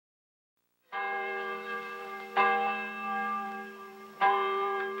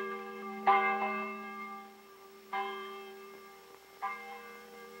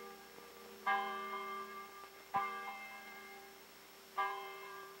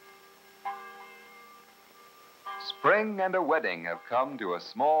Spring and a wedding have come to a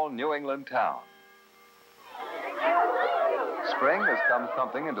small New England town. Spring has come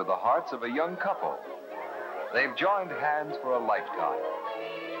thumping into the hearts of a young couple. They've joined hands for a lifetime.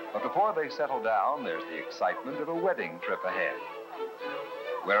 But before they settle down, there's the excitement of a wedding trip ahead.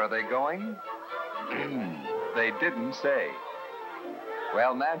 Where are they going? They didn't say.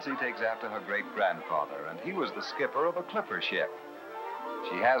 Well, Nancy takes after her great-grandfather, and he was the skipper of a clipper ship.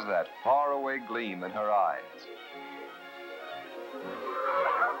 She has that faraway gleam in her eyes.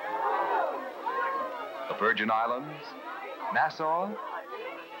 The Virgin Islands? Nassau?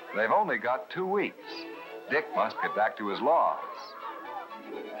 They've only got 2 weeks. Dick must get back to his logs.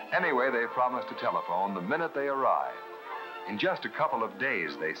 Anyway, they promised to telephone the minute they arrive. In just a couple of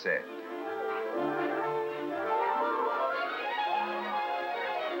days, they said.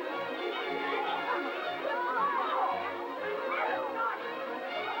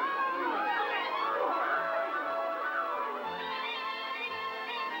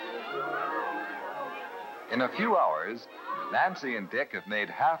 In a few hours, Nancy and Dick have made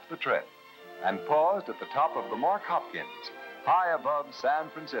half the trip and paused at the top of the Mark Hopkins, high above San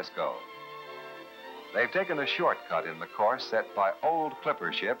Francisco. They've taken a shortcut in the course set by old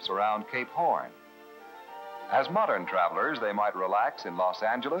clipper ships around Cape Horn. As modern travelers, they might relax in Los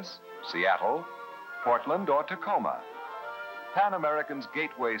Angeles, Seattle, Portland, or Tacoma, Pan American's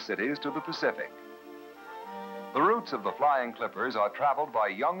gateway cities to the Pacific. The routes of the flying clippers are traveled by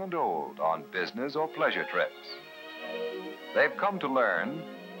young and old on business or pleasure trips. They've come to learn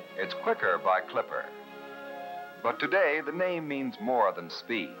it's quicker by clipper. But today, the name means more than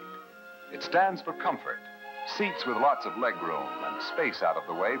speed. It stands for comfort, seats with lots of legroom and space out of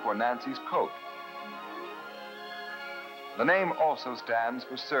the way for Nancy's coat. The name also stands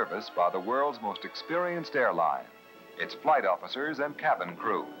for service by the world's most experienced airline, its flight officers and cabin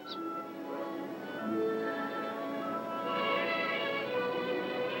crews.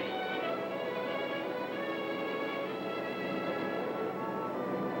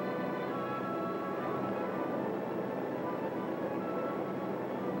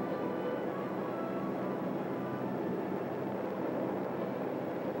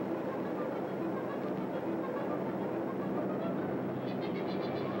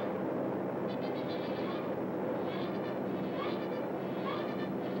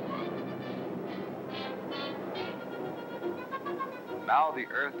 Now the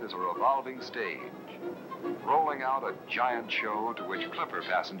Earth is a revolving stage, rolling out a giant show to which clipper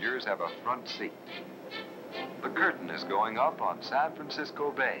passengers have a front seat. The curtain is going up on San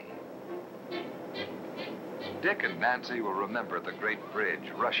Francisco Bay. Dick and Nancy will remember the great bridge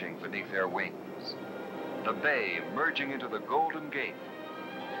rushing beneath their wings, the bay merging into the Golden Gate,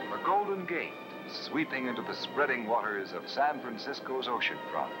 the Golden Gate sweeping into the spreading waters of San Francisco's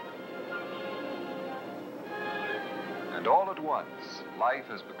oceanfront. And all at once, life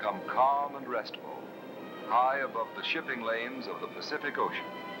has become calm and restful, high above the shipping lanes of the Pacific Ocean.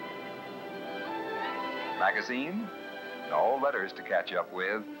 Magazine? No, letters to catch up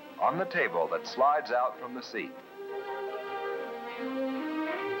with on the table that slides out from the seat.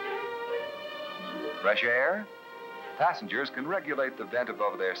 Fresh air? Passengers can regulate the vent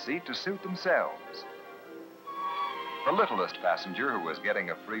above their seat to suit themselves. The littlest passenger who is getting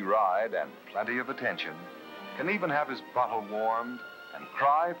a free ride and plenty of attention can even have his bottle warmed and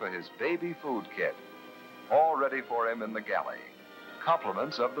cry for his baby food kit, all ready for him in the galley.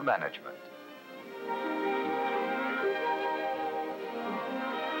 Compliments of the management.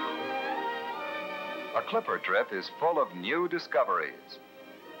 A clipper trip is full of new discoveries.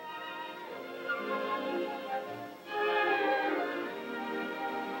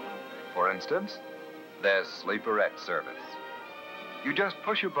 For instance, there's sleeperette service. You just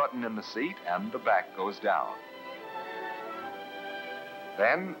push a button in the seat and the back goes down.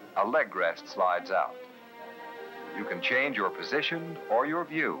 Then a leg rest slides out. You can change your position or your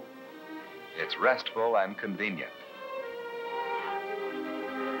view. It's restful and convenient.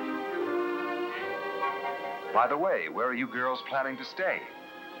 By the way, where are you girls planning to stay?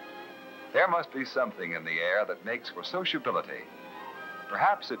 There must be something in the air that makes for sociability.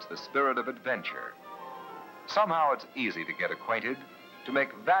 Perhaps it's the spirit of adventure. Somehow it's easy to get acquainted, to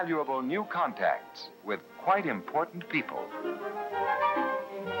make valuable new contacts with quite important people.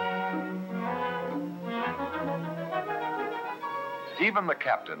 Even the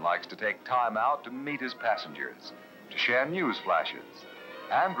captain likes to take time out to meet his passengers, to share news flashes,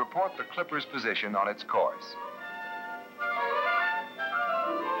 and report the clipper's position on its course.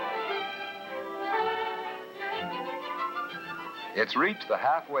 It's reached the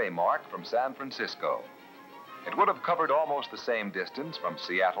halfway mark from San Francisco. It would have covered almost the same distance from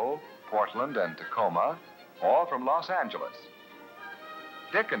Seattle, Portland, and Tacoma or from Los Angeles.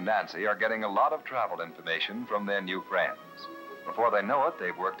 Dick and Nancy are getting a lot of travel information from their new friends. Before they know it,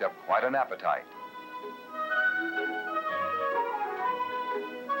 they've worked up quite an appetite.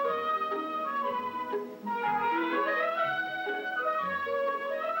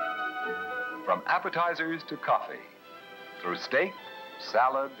 From appetizers to coffee, through steak,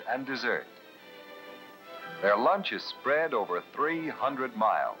 salad, and dessert. Their lunch is spread over 300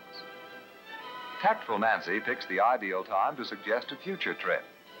 miles. Tactful Nancy picks the ideal time to suggest a future trip.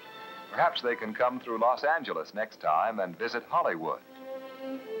 Perhaps they can come through Los Angeles next time and visit Hollywood.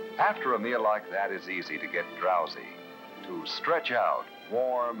 After a meal like that, it's easy to get drowsy, to stretch out,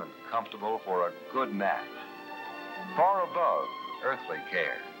 warm and comfortable for a good nap, far above earthly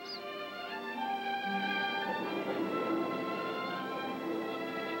cares.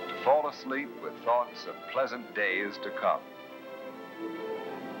 To fall asleep with thoughts of pleasant days to come.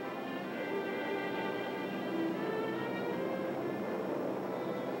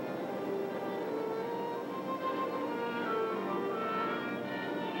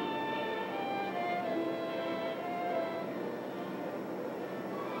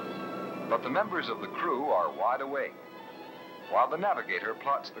 But the members of the crew are wide awake. While the navigator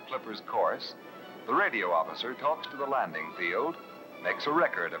plots the Clipper's course, the radio officer talks to the landing field, makes a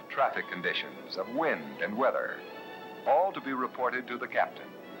record of traffic conditions, of wind and weather, all to be reported to the captain.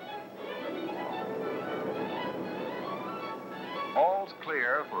 All's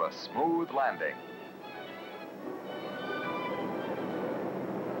clear for a smooth landing.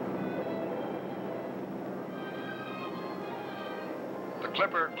 The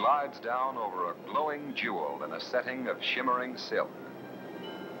Clipper glides down over a glowing jewel in a setting of shimmering silk.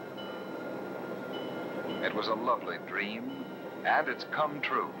 It was a lovely dream, and it's come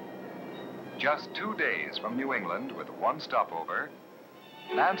true. Just 2 days from New England with one stopover,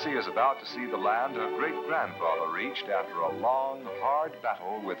 Nancy is about to see the land her great-grandfather reached after a long, hard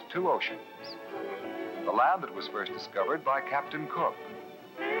battle with 2 oceans. The land that was first discovered by Captain Cook.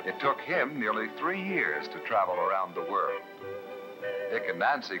 It took him nearly 3 years to travel around the world. Dick and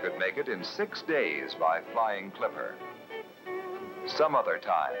Nancy could make it in 6 days by flying Clipper. Some other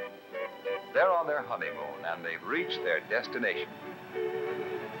time, they're on their honeymoon and they've reached their destination.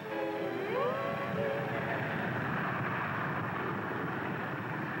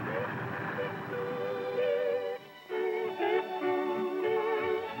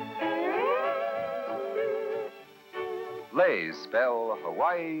 Lays spell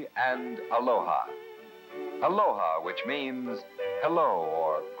Hawaii and aloha. Aloha, which means hello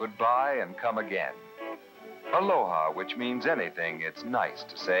or goodbye and come again. Aloha, which means anything it's nice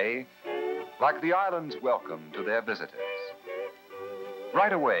to say, like the island's welcome to their visitors.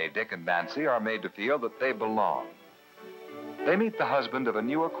 Right away, Dick and Nancy are made to feel that they belong. They meet the husband of a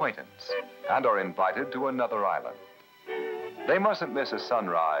new acquaintance and are invited to another island. They mustn't miss a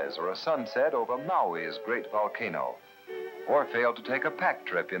sunrise or a sunset over Maui's great volcano, or fail to take a pack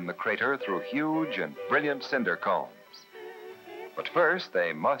trip in the crater through huge and brilliant cinder cones. But first,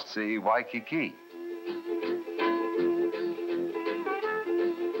 they must see Waikiki.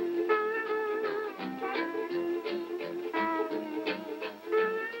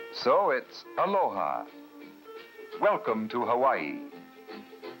 So it's aloha. Welcome to Hawaii.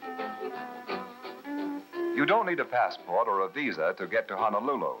 You don't need a passport or a visa to get to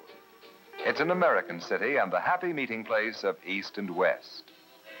Honolulu. It's an American city and the happy meeting place of East and West.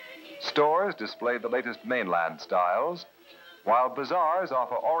 Stores display the latest mainland styles, while bazaars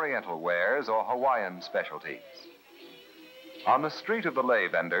offer Oriental wares or Hawaiian specialties. On the street of the lei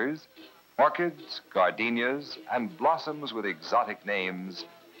vendors, orchids, gardenias, and blossoms with exotic names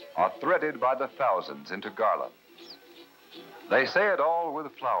are threaded by the thousands into garlands. They say it all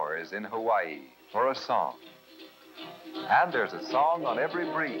with flowers in Hawaii for a song. And there's a song on every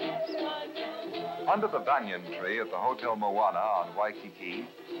breeze. Under the banyan tree at the Hotel Moana on Waikiki,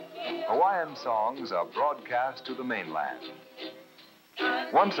 Hawaiian songs are broadcast to the mainland.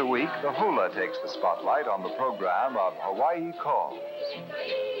 Once a week, the hula takes the spotlight on the program of Hawaii Calls.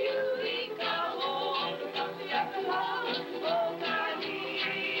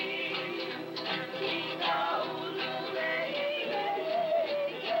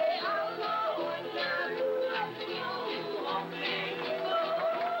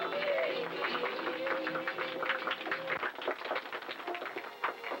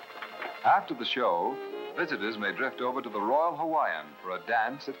 After the show, visitors may drift over to the Royal Hawaiian for a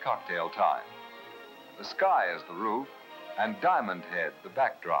dance at cocktail time. The sky is the roof, and Diamond Head the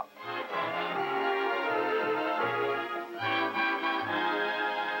backdrop.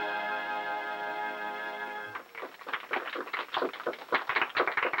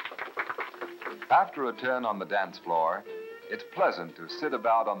 After a turn on the dance floor, it's pleasant to sit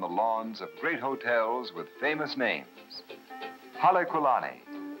about on the lawns of great hotels with famous names. Halekulani,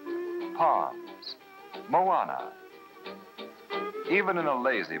 Palms, Moana. Even in a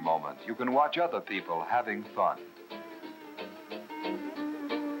lazy moment, you can watch other people having fun.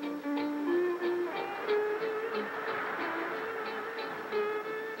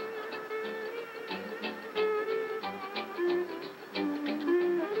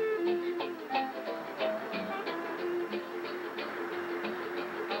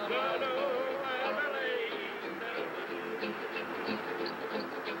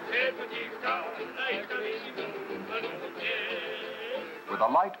 With a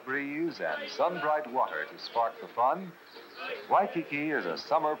light breeze and sun-bright water to spark the fun, Waikiki is a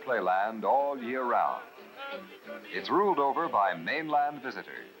summer playland all year round. It's ruled over by mainland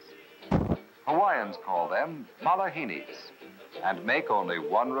visitors. Hawaiians call them malahinis and make only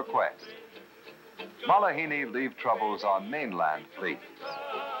one request. Malahini leave troubles on mainland fleets.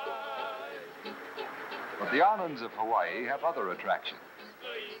 But the islands of Hawaii have other attractions.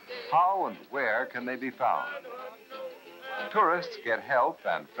 How and where can they be found? Tourists get help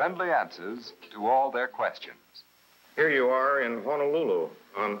and friendly answers to all their questions. Here you are in Honolulu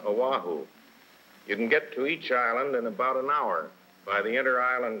on Oahu. You can get to each island in about an hour by the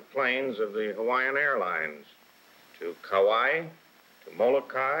inter-island planes of the Hawaiian Airlines. To Kauai, to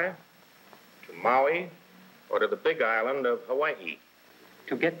Molokai, to Maui, or to the big island of Hawaii.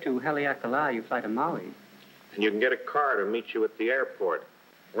 To get to Haleakala, you fly to Maui. And you can get a car to meet you at the airport.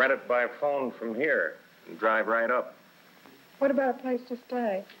 Rent it by phone from here and drive right up. What about a place to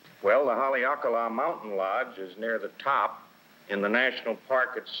stay? Well, the Haleakala Mountain Lodge is near the top in the national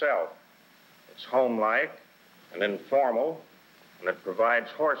park itself. It's home-like and informal, and it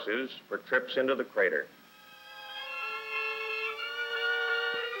provides horses for trips into the crater.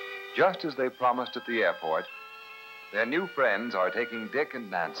 Just as they promised at the airport, their new friends are taking Dick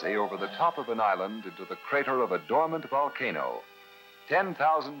and Nancy over the top of an island into the crater of a dormant volcano,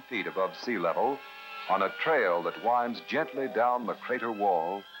 10,000 feet above sea level, on a trail that winds gently down the crater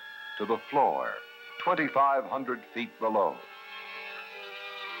wall to the floor, 2,500 feet below.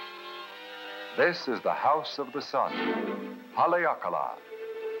 This is the House of the Sun, Haleakala,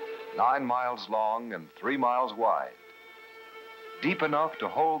 9 miles long and 3 miles wide, deep enough to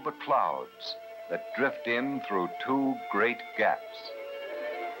hold the clouds that drift in through 2 great gaps.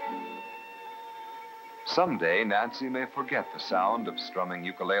 Someday, Nancy may forget the sound of strumming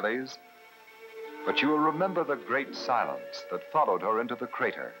ukuleles, but you will remember the great silence that followed her into the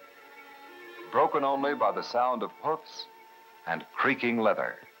crater, broken only by the sound of hoofs and creaking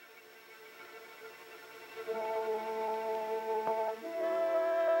leather.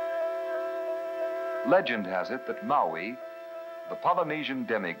 Legend has it that Maui, the Polynesian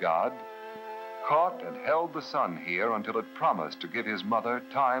demigod, caught and held the sun here until it promised to give his mother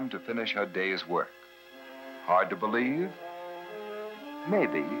time to finish her day's work. Hard to believe?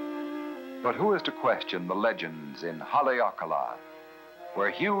 Maybe. But who is to question the legends in Haleakala,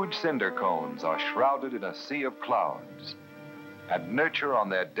 where huge cinder cones are shrouded in a sea of clouds and nurture on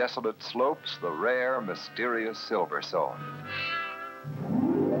their desolate slopes the rare, mysterious silverstone?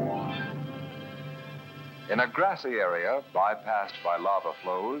 In a grassy area bypassed by lava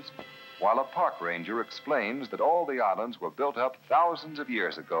flows, while a park ranger explains that all the islands were built up thousands of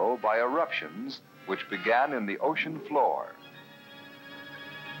years ago by eruptions which began in the ocean floor.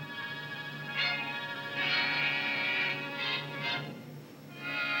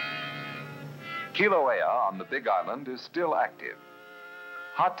 Kilauea on the Big Island is still active.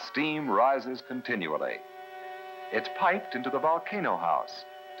 Hot steam rises continually. It's piped into the volcano house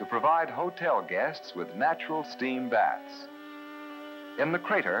to provide hotel guests with natural steam baths. In the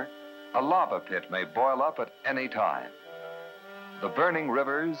crater, a lava pit may boil up at any time. The burning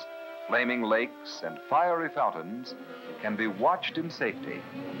rivers, flaming lakes, and fiery fountains can be watched in safety.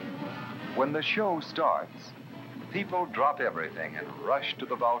 When the show starts, people drop everything and rush to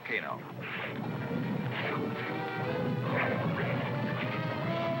the volcano.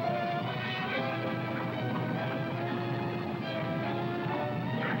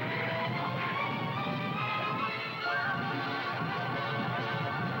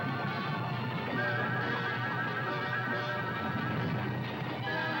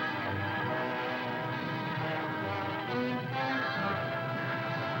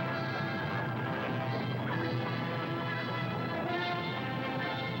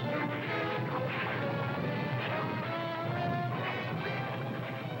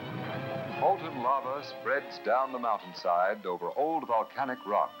 Molten lava spreads down the mountainside over old volcanic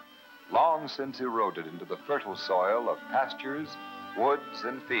rock, long since eroded into the fertile soil of pastures, woods,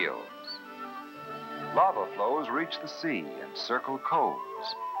 and fields. Lava flows reach the sea and circle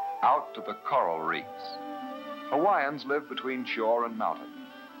coves, out to the coral reefs. Hawaiians live between shore and mountain,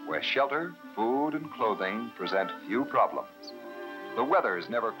 where shelter, food, and clothing present few problems. The weather's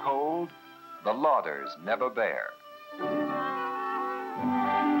never cold, the lauders never bare.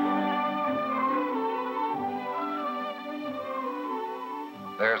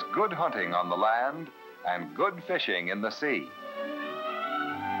 There's good hunting on the land and good fishing in the sea.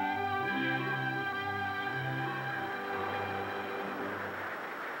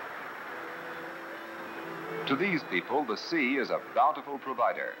 To these people, the sea is a bountiful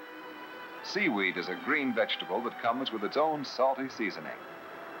provider. Seaweed is a green vegetable that comes with its own salty seasoning.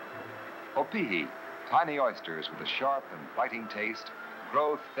 Opihi, tiny oysters with a sharp and biting taste,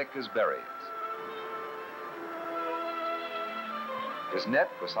 grow thick as berries. His net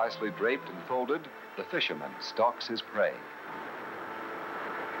precisely draped and folded, the fisherman stalks his prey.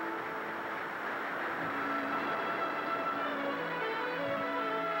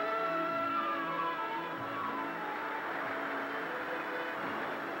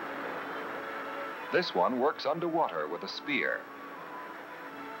 This one works underwater with a spear.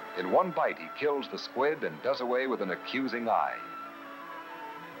 In one bite, he kills the squid and does away with an accusing eye.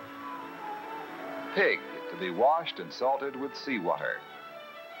 Pig to be washed and salted with seawater.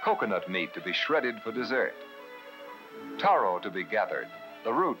 Coconut meat to be shredded for dessert. Taro to be gathered,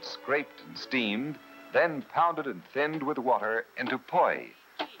 the roots scraped and steamed, then pounded and thinned with water into poi,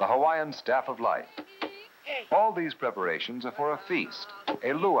 the Hawaiian staff of life. All these preparations are for a feast,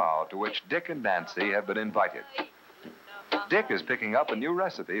 a luau to which Dick and Nancy have been invited. Dick is picking up a new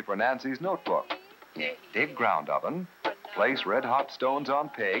recipe for Nancy's notebook. Dig ground oven, place red-hot stones on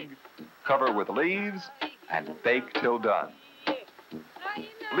pig, cover with leaves, and bake till done.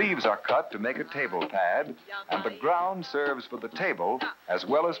 Leaves are cut to make a table pad, and the ground serves for the table as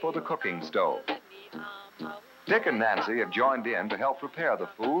well as for the cooking stove. Dick and Nancy have joined in to help prepare the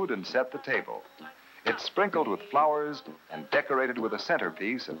food and set the table. It's sprinkled with flowers and decorated with a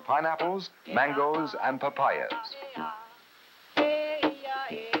centerpiece of pineapples, mangoes, and papayas.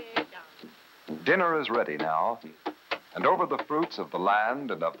 Dinner is ready now, and over the fruits of the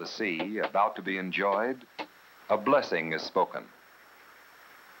land and of the sea about to be enjoyed, a blessing is spoken.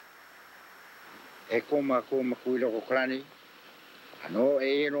 E koma koma kuilo ko krani. Ano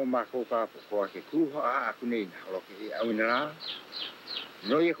e no mako ka po ke ku ha aku nei na lo ke awina.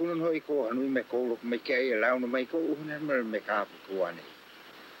 No ye kunun hoi ko anu me ko lo me ke la no me ko una me ka po ani.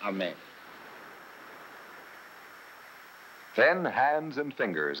 Amen. Then hands and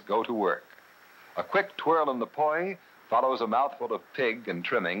fingers go to work. A quick twirl in the poi follows a mouthful of pig and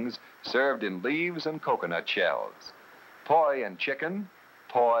trimmings served in leaves and coconut shells. Poi and chicken,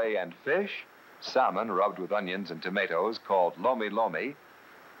 poi and fish, salmon rubbed with onions and tomatoes called lomi lomi,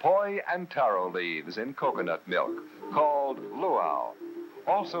 poi and taro leaves in coconut milk called luau,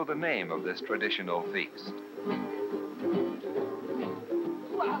 also the name of this traditional feast.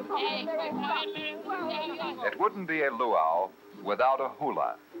 It wouldn't be a luau without a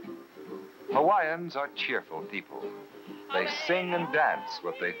hula. Hawaiians are cheerful people. They sing and dance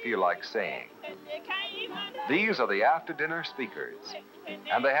what they feel like saying. These are the after-dinner speakers,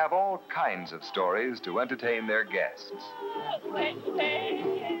 and they have all kinds of stories to entertain their guests.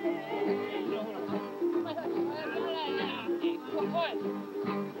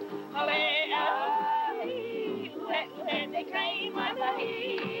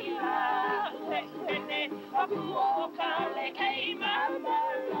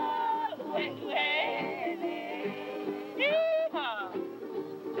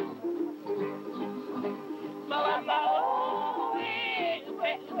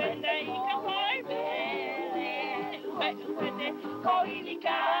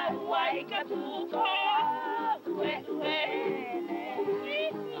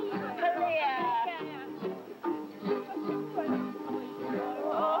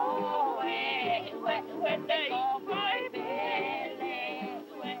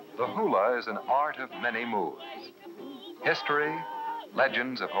 The hula is an art of many moves. History,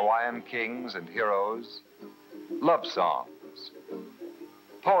 legends of Hawaiian kings and heroes, love songs,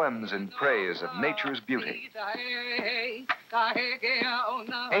 poems in praise of nature's beauty.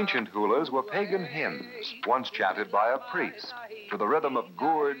 Ancient hulas were pagan hymns, once chanted by a priest to the rhythm of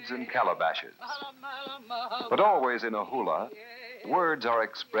gourds and calabashes. But always in a hula, words are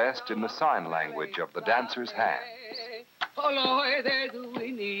expressed in the sign language of the dancer's hands.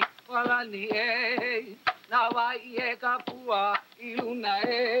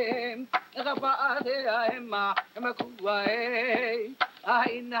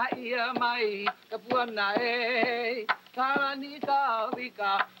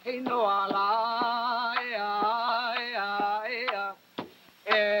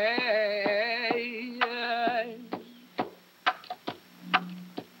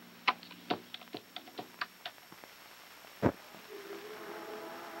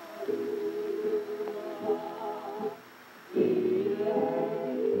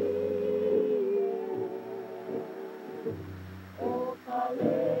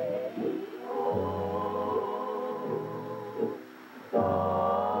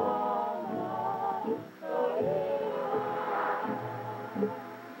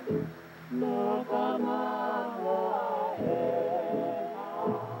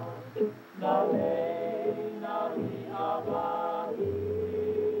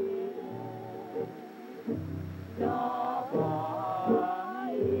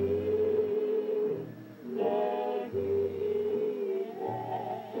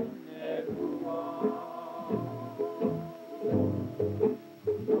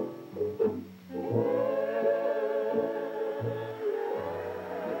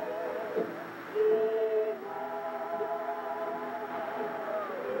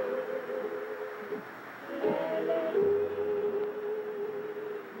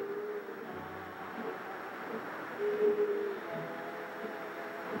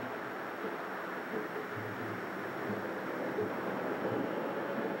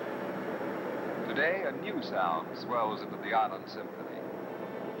 Today, a new sound swells into the island symphony.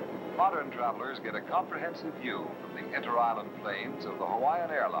 Modern travelers get a comprehensive view from the inter-island plains of the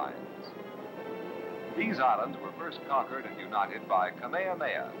Hawaiian Airlines. These islands were first conquered and united by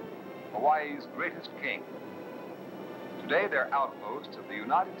Kamehameha, Hawaii's greatest king. Today, they're outposts of the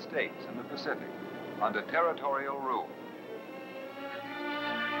United States in the Pacific under territorial rule.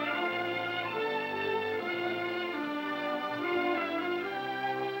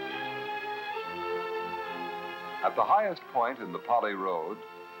 At the highest point in the Poly Road,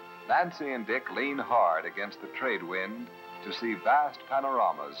 Nancy and Dick lean hard against the trade wind to see vast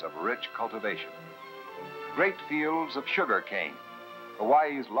panoramas of rich cultivation. Great fields of sugar cane,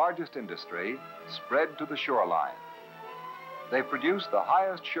 Hawaii's largest industry, spread to the shoreline. They produce the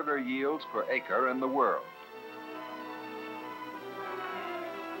highest sugar yields per acre in the world.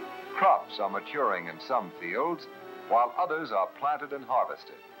 Crops are maturing in some fields, while others are planted and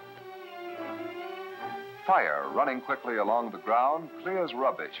harvested. Fire running quickly along the ground clears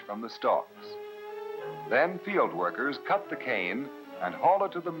rubbish from the stalks. Then field workers cut the cane and haul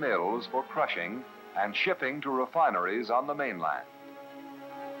it to the mills for crushing and shipping to refineries on the mainland.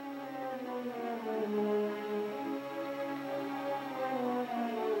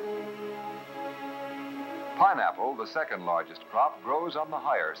 Pineapple, the second largest crop, grows on the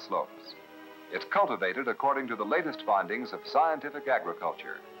higher slopes. It's cultivated according to the latest findings of scientific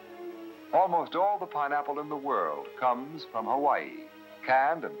agriculture. Almost all the pineapple in the world comes from Hawaii,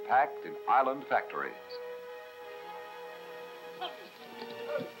 canned and packed in island factories.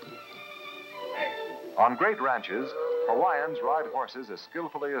 On great ranches, Hawaiians ride horses as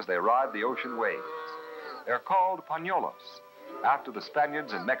skillfully as they ride the ocean waves. They're called pañolos, after the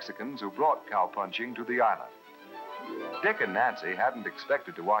Spaniards and Mexicans who brought cowpunching to the island. Dick and Nancy hadn't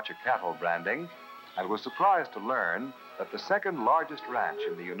expected to watch a cattle branding and were surprised to learn that the second largest ranch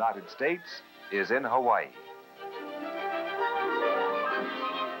in the United States is in Hawaii.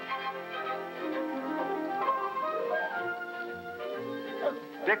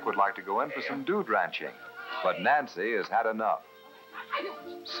 Dick would like to go in for some dude ranching, but Nancy has had enough.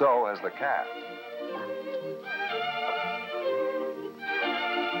 So has the cat.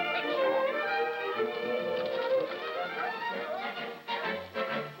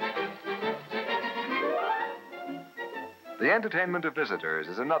 The entertainment of visitors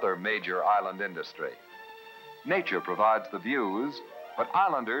is another major island industry. Nature provides the views, but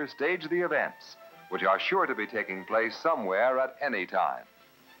islanders stage the events, which are sure to be taking place somewhere at any time.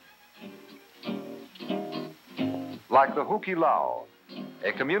 Like the Hukilau,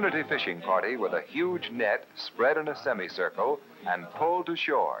 a community fishing party with a huge net spread in a semicircle and pulled to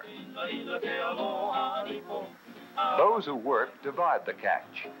shore. Those who work divide the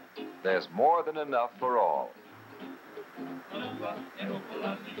catch. There's more than enough for all.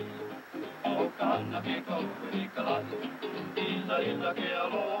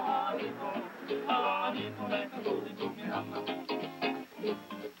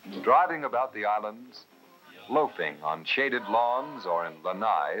 Driving about the islands, loafing on shaded lawns or in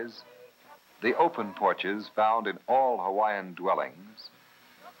lanais, the open porches found in all Hawaiian dwellings,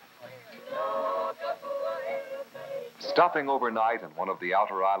 stopping overnight in one of the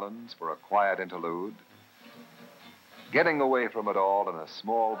outer islands for a quiet interlude, getting away from it all in a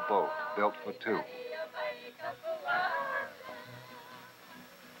small boat built for two,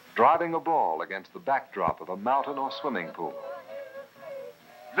 driving a ball against the backdrop of a mountain or swimming pool.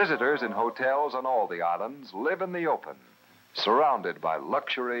 Visitors in hotels on all the islands live in the open, surrounded by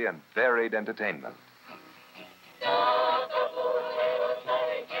luxury and varied entertainment.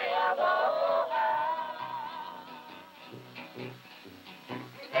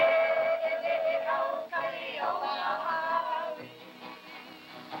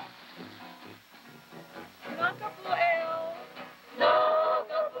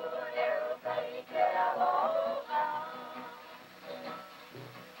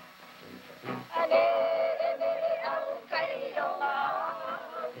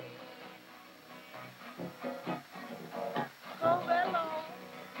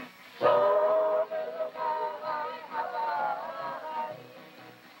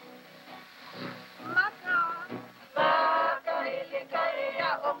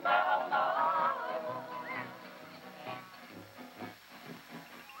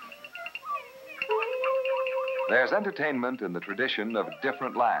 There's entertainment in the tradition of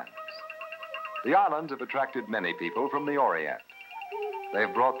different lands. The islands have attracted many people from the Orient.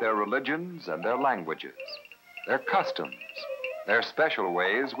 They've brought their religions and their languages, their customs, their special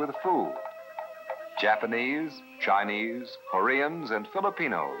ways with food. Japanese, Chinese, Koreans, and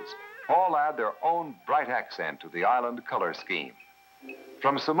Filipinos all add their own bright accent to the island color scheme.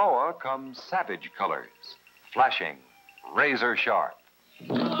 From Samoa comes savage colors, flashing, razor sharp.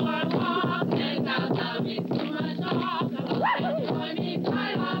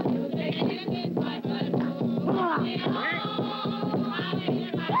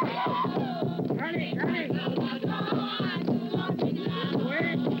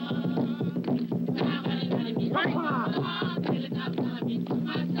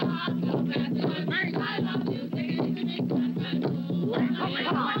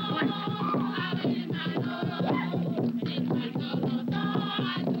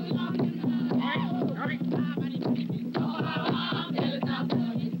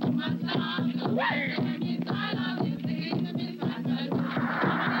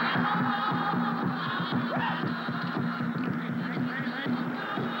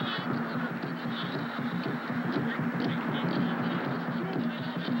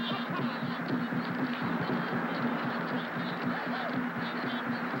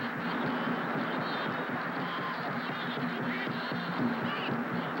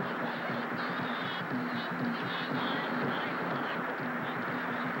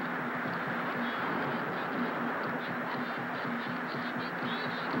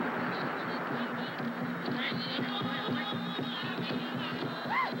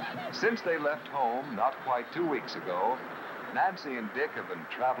 Since they left home not quite 2 weeks ago, Nancy and Dick have been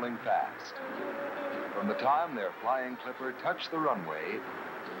traveling fast. From the time their flying clipper touched the runway,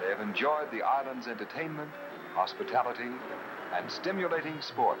 they have enjoyed the island's entertainment, hospitality, and stimulating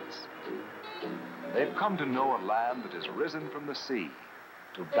sports. They've come to know a land that has risen from the sea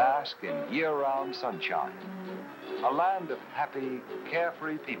to bask in year-round sunshine, a land of happy,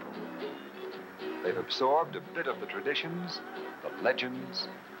 carefree people. They've absorbed a bit of the traditions, the legends,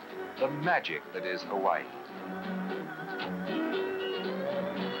 the magic that is Hawaii.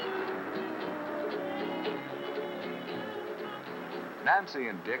 Nancy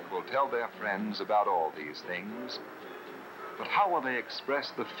and Dick will tell their friends about all these things, but how will they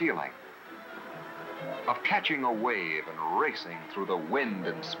express the feeling of catching a wave and racing through the wind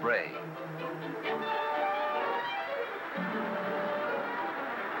and spray?